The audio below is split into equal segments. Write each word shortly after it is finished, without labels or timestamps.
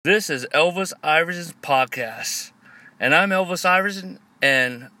This is Elvis Iverson's podcast, and I'm Elvis Iverson,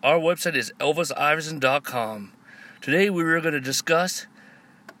 and our website is elvisiverson.com. Today we are going to discuss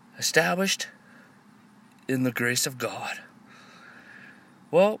established in the grace of God.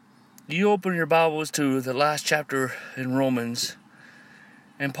 Well, you open your Bibles to the last chapter in Romans,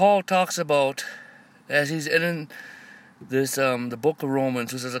 and Paul talks about, as he's in this the book of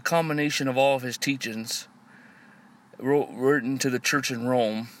Romans, which is a combination of all of his teachings, written to the church in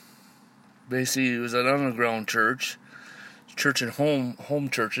Rome. Basically, it was an underground church and home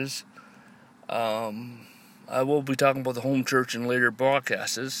churches. I will be talking about the home church in later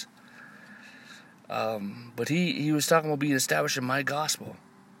broadcasts. But he was talking about being established in my gospel.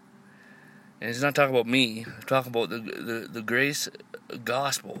 And he's not talking about me. He's talking about the grace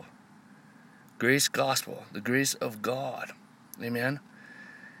gospel. Grace gospel. The grace of God. Amen.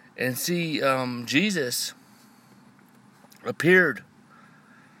 And see, Jesus appeared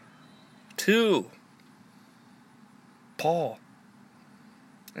to Paul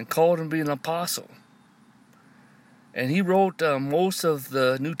and called him to be an apostle. And he wrote most of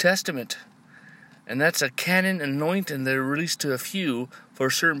the New Testament. And that's a canon anointing that are released to a few for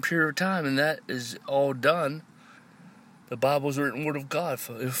a certain period of time. And that is all done. The Bible's written word of God.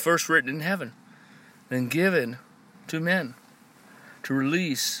 It was first written in heaven. Then given to men to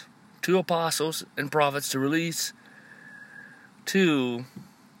release to apostles and prophets to release to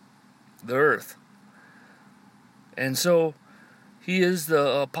the earth. And so he is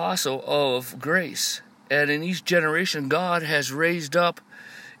the apostle of grace. And in each generation, God has raised up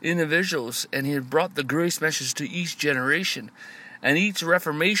individuals, and he had brought the grace message to each generation. And each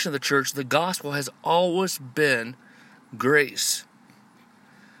reformation of the church, the gospel has always been grace.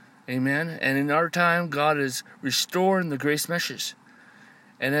 Amen. And in our time, God is restoring the grace message.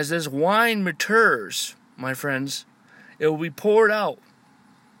 And as this wine matures, my friends, it will be poured out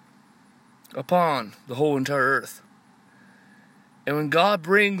upon the whole entire earth. And when God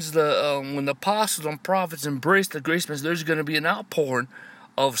brings when the apostles and prophets embrace the grace message, there's going to be an outpouring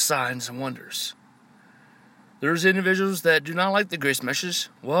of signs and wonders. There's individuals that do not like the grace message.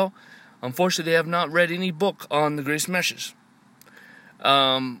 Well, unfortunately, they have not read any book on the grace message.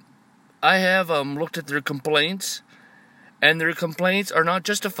 I have looked at their complaints, and their complaints are not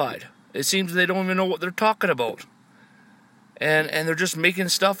justified. It seems they don't even know what they're talking about. And they're just making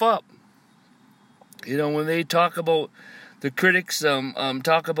stuff up. You know, when they talk about the critics,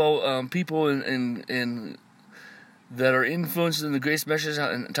 talk about people in that are influenced in the grace message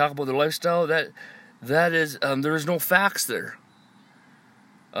and talk about their lifestyle, that is there is no facts there.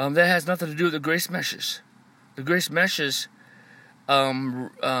 That has nothing to do with the grace message. The grace message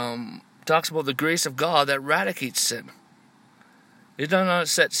talks about the grace of God that eradicates sin. It does not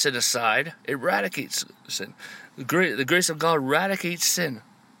set sin aside. It eradicates sin. The grace of God eradicates sin.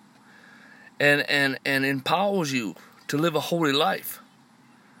 And empowers you to live a holy life.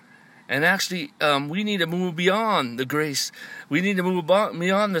 And actually, we need to move beyond the grace. We need to move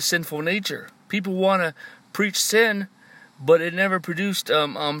beyond the sinful nature. People want to preach sin, but it never produced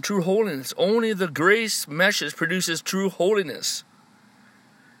true holiness. Only the grace message produces true holiness.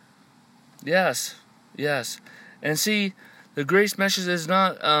 Yes. And see, the grace message is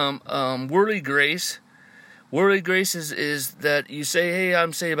not worldly grace. Worldly grace is that you say, hey,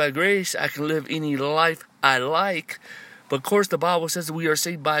 I'm saved by grace. I can live any life I like. But of course, the Bible says that we are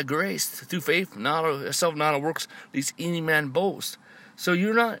saved by grace through faith, not of yourself, not of works, lest any man boast. So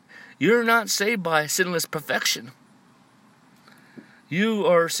you're not saved by sinless perfection. You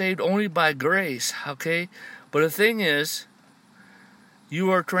are saved only by grace, okay? But the thing is,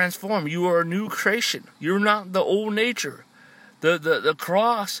 you are transformed. You are a new creation. You're not the old nature. The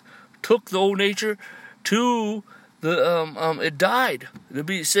cross took the old nature to the it died.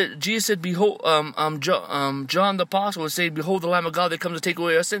 Jesus said, "Behold," John the apostle was saying, "Behold, the Lamb of God that comes to take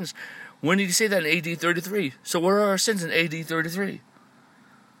away our sins." When did he say that? In AD 33. So where are our sins in AD 33?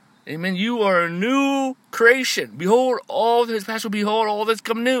 Amen. You are a new creation. Behold, all that is past will behold, all that's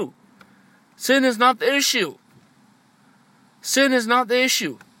come new. Sin is not the issue. Sin is not the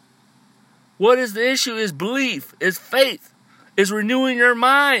issue. What is the issue is belief, is faith, is renewing your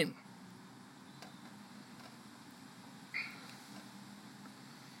mind.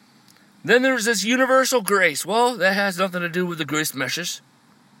 Then there's this universal grace. Well, that has nothing to do with the grace message.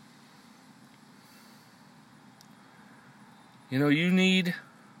 You know, it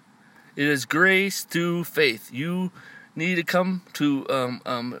is grace through faith. You need to come to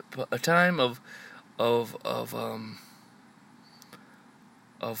a time of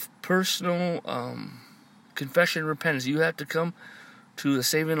personal confession and repentance. You have to come to the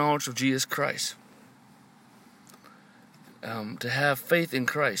saving knowledge of Jesus Christ. to have faith in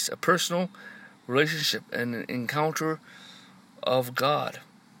Christ, a personal relationship and an encounter of God.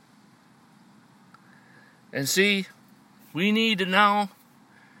 And see, we need to now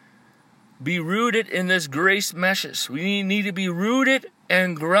be rooted in this grace meshes. We need to be rooted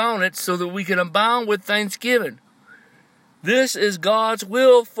and grounded so that we can abound with thanksgiving. This is God's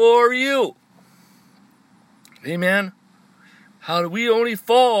will for you. Amen. How do we only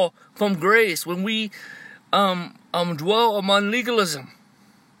fall from grace when we dwell among legalism?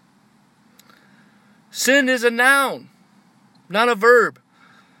 Sin is a noun, not a verb.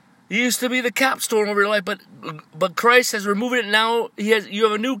 It used to be the capstone of your life, but Christ has removed it. Now you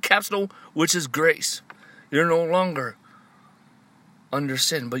have a new capstone, which is grace. You're no longer under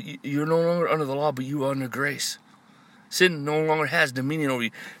sin, but you're no longer under the law, but you are under grace. Sin no longer has dominion over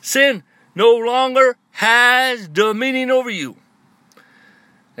you. Sin no longer has dominion over you.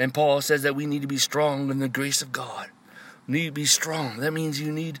 And Paul says that we need to be strong in the grace of God. We need to be strong. That means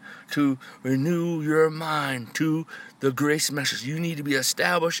you need to renew your mind to the grace meshes. You need to be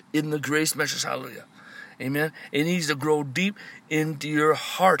established in the grace meshes. Hallelujah. Amen. It needs to grow deep into your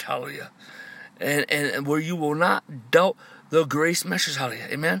heart. Hallelujah. And where you will not doubt the grace meshes. Hallelujah.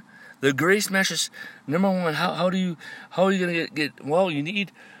 Amen. The grace meshes. Number one, how are you going to get? Well, you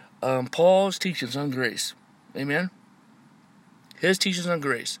need Paul's teachings on grace. Amen. His teachings on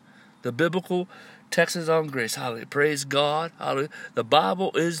grace. The biblical text is on grace. Hallelujah. Praise God. Hallelujah. The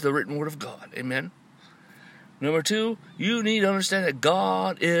Bible is the written word of God. Amen. Number two, you need to understand that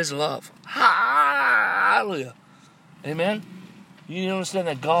God is love. Hallelujah. Amen. You need to understand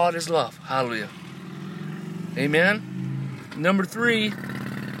that God is love. Hallelujah. Amen. Number three,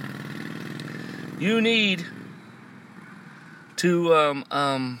 you need to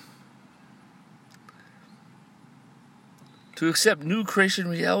accept new creation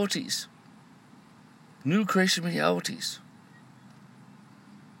realities. New creation realities.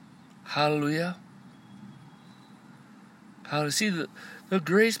 Hallelujah. How to see the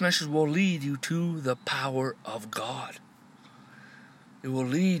grace message will lead you to the power of God. It will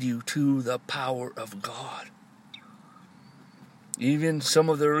lead you to the power of God. Even some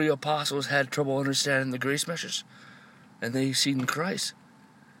of the early apostles had trouble understanding the grace message, and they seen Christ.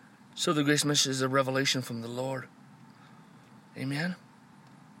 So the grace message is a revelation from the Lord. Amen.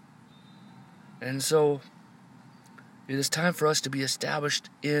 And so it is time for us to be established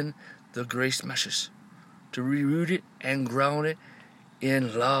in the grace meshes, to be rooted and grounded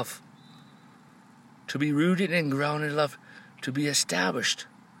in love, to be rooted and grounded in love, to be established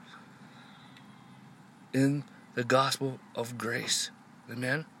in the gospel of grace.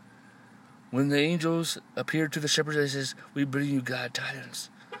 Amen. When the angels appeared to the shepherds, they says, "We bring you glad tidings."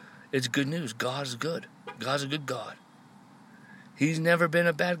 It's good news. God is good. God's a good God. He's never been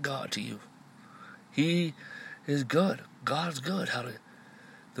a bad God to you. He is good. God's good. Hallelujah.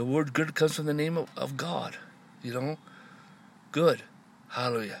 The word good comes from the name of God. You know? Good.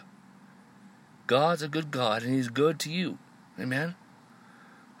 Hallelujah. God's a good God, and He's good to you. Amen?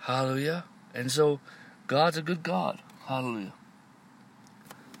 Hallelujah. And so, God's a good God. Hallelujah.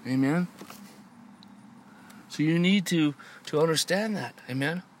 Amen? So you need to understand that.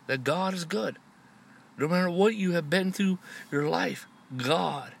 Amen? That God is good. No matter what you have been through your life,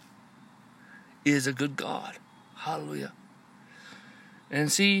 God is a good God. Hallelujah.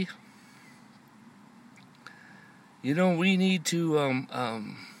 And see, we need to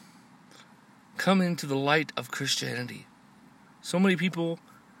come into the light of Christianity. So many people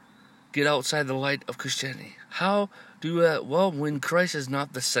get outside the light of Christianity. How do that? Well, when Christ is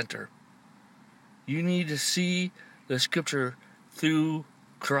not the center. You need to see the scripture through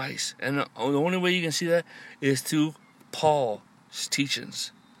Christ. And the only way you can see that is through Paul's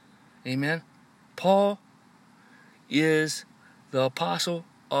teachings. Amen? Paul is the apostle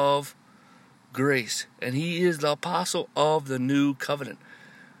of grace. And he is the apostle of the new covenant.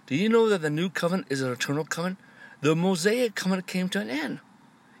 Do you know that the new covenant is an eternal covenant? The Mosaic covenant came to an end.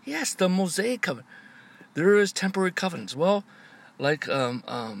 Yes, the Mosaic covenant. There is temporary covenants. Well, like the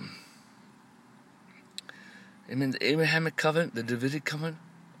Abrahamic covenant, the Davidic covenant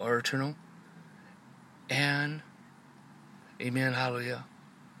are eternal. And, amen, hallelujah,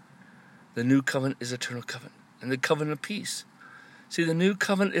 the new covenant is eternal covenant. And the covenant of peace. See, the new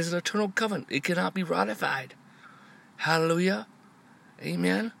covenant is an eternal covenant. It cannot be ratified. Hallelujah.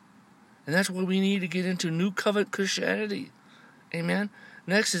 Amen. And that's what we need to get into new covenant Christianity. Amen.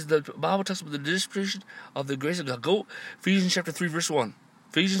 Next is the Bible talks about the distribution of the grace of God. Go Ephesians chapter 3 verse 1.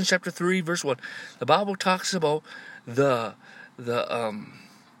 Ephesians chapter 3 verse 1. The Bible talks about the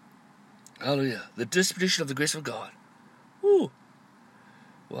distribution of the grace of God. Woo.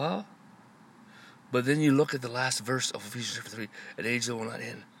 Well, But then you look at the last verse of Ephesians chapter 3, an age that will not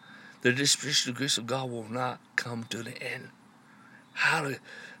end. The distribution of grace of God will not come to the end. Hallelujah.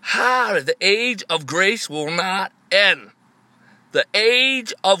 Hallelujah. The age of grace will not end. The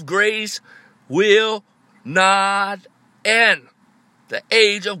age of grace will not end. The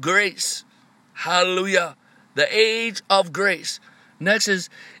age of grace. Hallelujah. The age of grace. Next is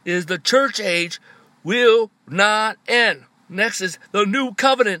the church age will not end. Next is the new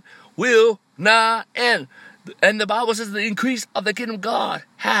covenant will not end. And the Bible says the increase of the kingdom of God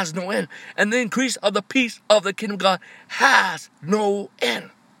has no end. And the increase of the peace of the kingdom of God has no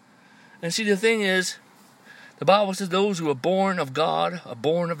end. And see, the thing is, the Bible says those who are born of God are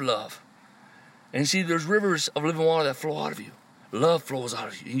born of love. And see, there's rivers of living water that flow out of you. Love flows out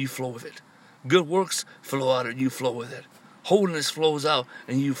of you, and you flow with it. Good works flow out, and you flow with it. Holiness flows out,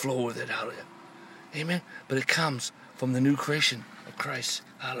 and you flow with it. Hallelujah. Amen. But it comes from the new creation of Christ.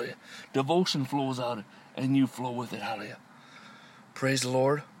 Hallelujah. Devotion flows out, and you flow with it. Hallelujah. Praise the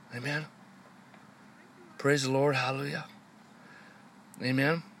Lord. Amen. Praise the Lord. Hallelujah.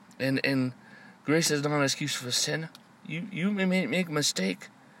 Amen. And grace is not an excuse for sin. You may make a mistake.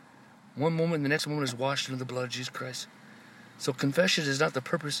 One moment, the next moment is washed in the blood of Jesus Christ. So confession is not the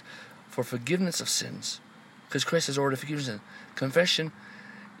purpose for forgiveness of sins, because Christ has already forgiven sin. Confession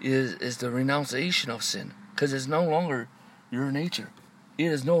is the renunciation of sin, because it's no longer your nature. It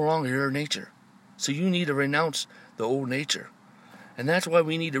is no longer your nature. So you need to renounce the old nature. And that's why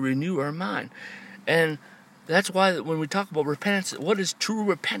we need to renew our mind. And that's why when we talk about repentance, what is true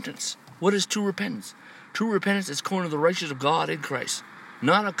repentance? What is true repentance? True repentance is calling to the righteousness of God in Christ,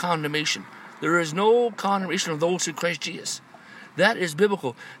 not a condemnation. There is no condemnation of those in Christ Jesus. That is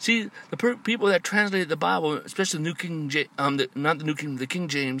biblical. See, the people that translated the Bible, especially the New King James, the King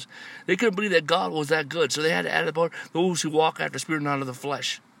James, they couldn't believe that God was that good, so they had to add about those who walk after the Spirit, not of the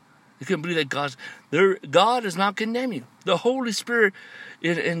flesh. They couldn't believe that God does not condemn you. The Holy Spirit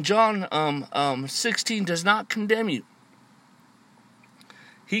in John 16 does not condemn you.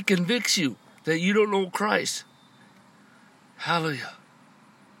 He convicts you that you don't know Christ. Hallelujah.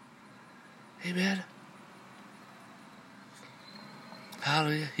 Amen.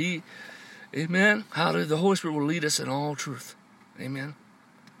 Hallelujah. Amen. Hallelujah. The Holy Spirit will lead us in all truth. Amen.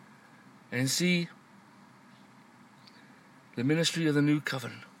 And see, the ministry of the new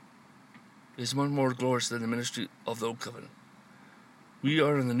covenant is much more glorious than the ministry of the old covenant. We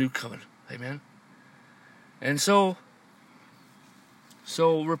are in the new covenant. Amen. And so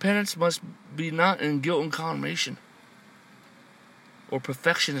repentance must be not in guilt and condemnation, or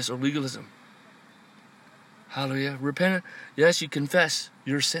perfectionist or legalism. Hallelujah. Repent. Yes, you confess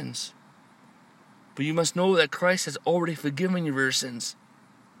your sins. But you must know that Christ has already forgiven you your sins.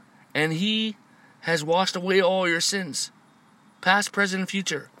 And He has washed away all your sins. Past, present, and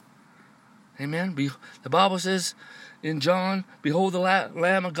future. Amen. The Bible says in John, behold the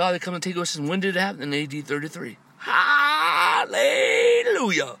Lamb of God that comes to take away sins. When did it happen? In AD 33. Hallelujah.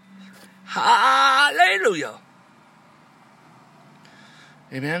 Hallelujah.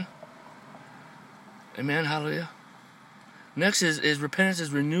 Amen. Amen. Hallelujah. Next is repentance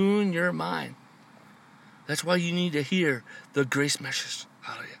is renewing your mind. That's why you need to hear the grace message.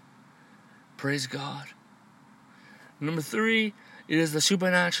 Hallelujah. Praise God. Number 3 is the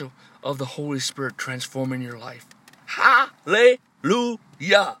supernatural of the Holy Spirit transforming your life. Hallelujah.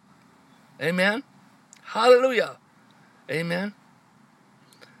 Amen. Hallelujah. Amen.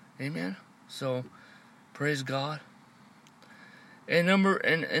 Amen. So, praise God. And number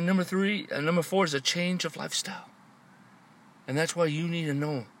 4 is a change of lifestyle. And that's why you need to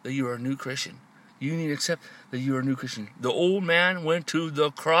know that you are a new Christian. You need to accept that you are a new Christian. The old man went to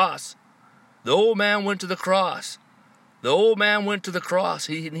the cross. The old man went to the cross. The old man went to the cross.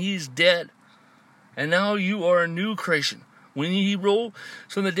 He's dead. And now you are a new creation. When He rose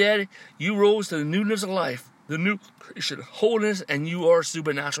from the dead, you rose to the newness of life. The new creation, holiness, and you are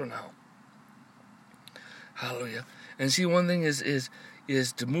supernatural now. Hallelujah. And see, one thing is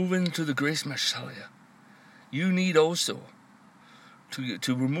to move into the grace mesh. Hallelujah. You need also to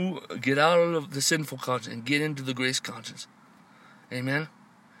get out of the sinful conscience and get into the grace conscience. Amen.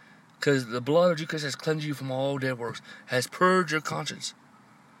 Because the blood of Jesus Christ has cleansed you from all dead works, has purged your conscience.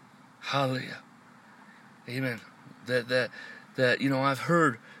 Hallelujah. Amen. That I've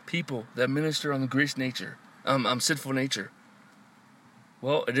heard people that minister on the grace nature, sinful nature.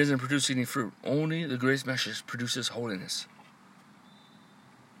 Well, it doesn't produce any fruit. Only the grace message produces holiness.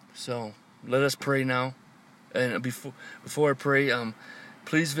 So, let us pray now. And before I pray,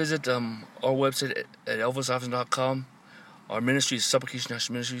 please visit our website at elvisopson.com. Our ministry is Supplication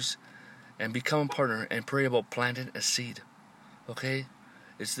National Ministries. And become a partner and pray about planting a seed. Okay?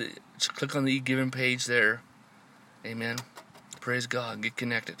 Just click on the e-giving page there. Amen. Praise God. Get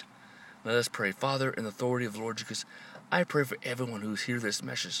connected. Let us pray. Father, in the authority of the Lord Jesus, I pray for everyone who's hear this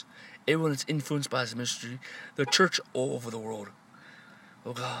message, everyone that's influenced by this ministry, the church all over the world.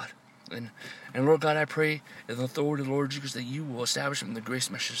 Oh God. And Lord God, I pray in the authority of the Lord Jesus that you will establish them in the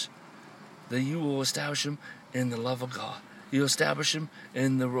grace message. That you will establish them in the love of God. You'll establish them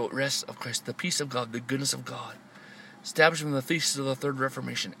in the rest of Christ, the peace of God, the goodness of God. Establish them in the thesis of the Third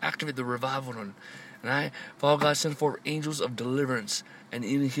Reformation. Activate the revival one. And I, Father God, send forth angels of deliverance and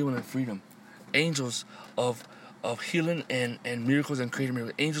healing and freedom. Angels of healing and miracles and creating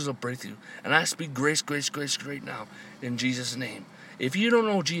miracles. Angels of breakthrough. And I speak grace right now in Jesus' name. If you don't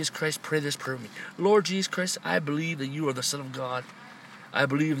know Jesus Christ, pray this prayer with me. Lord Jesus Christ, I believe that you are the Son of God. I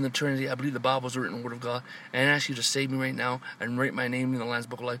believe in the Trinity. I believe the Bible is the written Word of God. And I ask you to save me right now and write my name in the Lamb's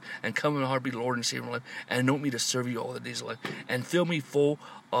Book of Life and come in my heart, be Lord and Savior of my life, and anoint me to serve you all the days of life and fill me full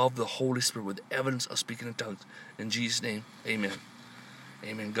of the Holy Spirit with evidence of speaking in tongues. In Jesus' name, amen.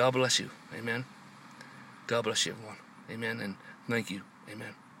 Amen. God bless you. Amen. God bless you, everyone. Amen. And thank you.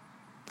 Amen.